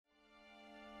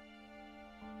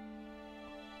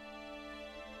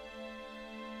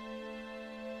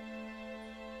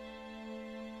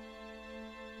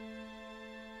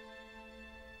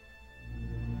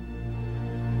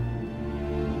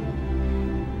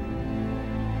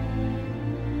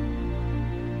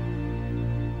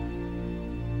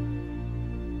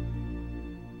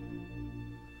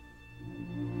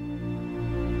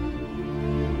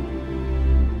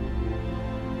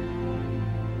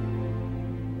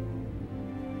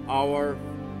Our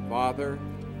Father,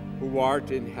 who art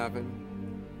in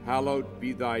heaven, hallowed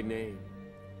be thy name.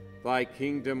 Thy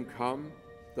kingdom come,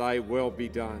 thy will be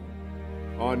done,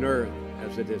 on earth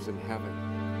as it is in heaven.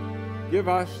 Give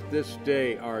us this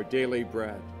day our daily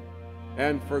bread,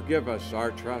 and forgive us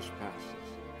our trespasses,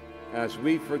 as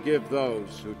we forgive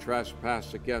those who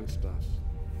trespass against us.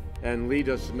 And lead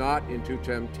us not into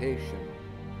temptation,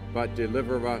 but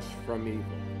deliver us from evil.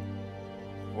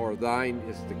 For thine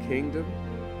is the kingdom,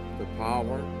 the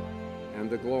power, and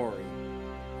the glory,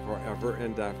 forever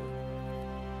and ever.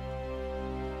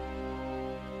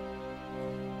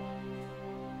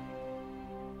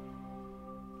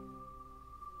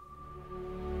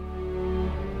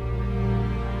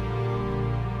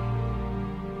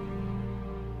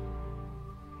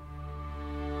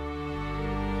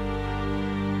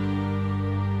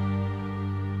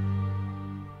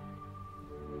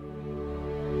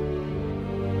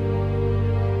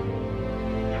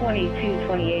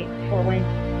 Fort Wayne.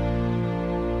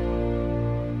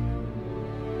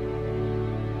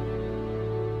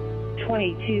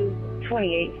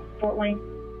 2228 Fort Wayne.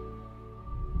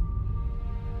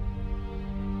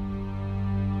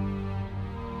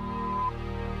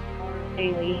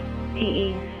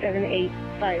 PE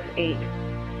 7858,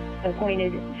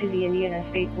 appointed to the Indiana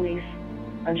State Police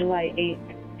on July 8,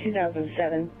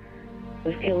 2007,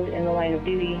 was killed in the line of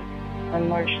duty on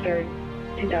March 3,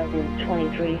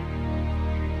 2023.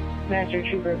 Master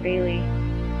Trooper Bailey,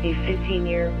 a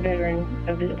 15-year veteran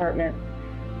of the department,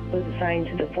 was assigned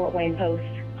to the Fort Wayne Post,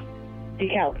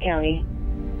 DeKalb County.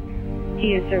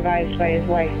 He is survived by his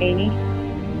wife Amy,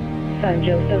 son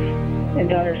Joseph, and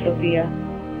daughter Sophia.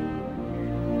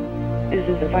 This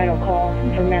is the final call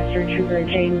from Master Trooper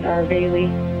James R. Bailey,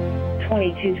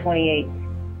 2228,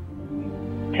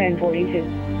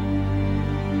 1042.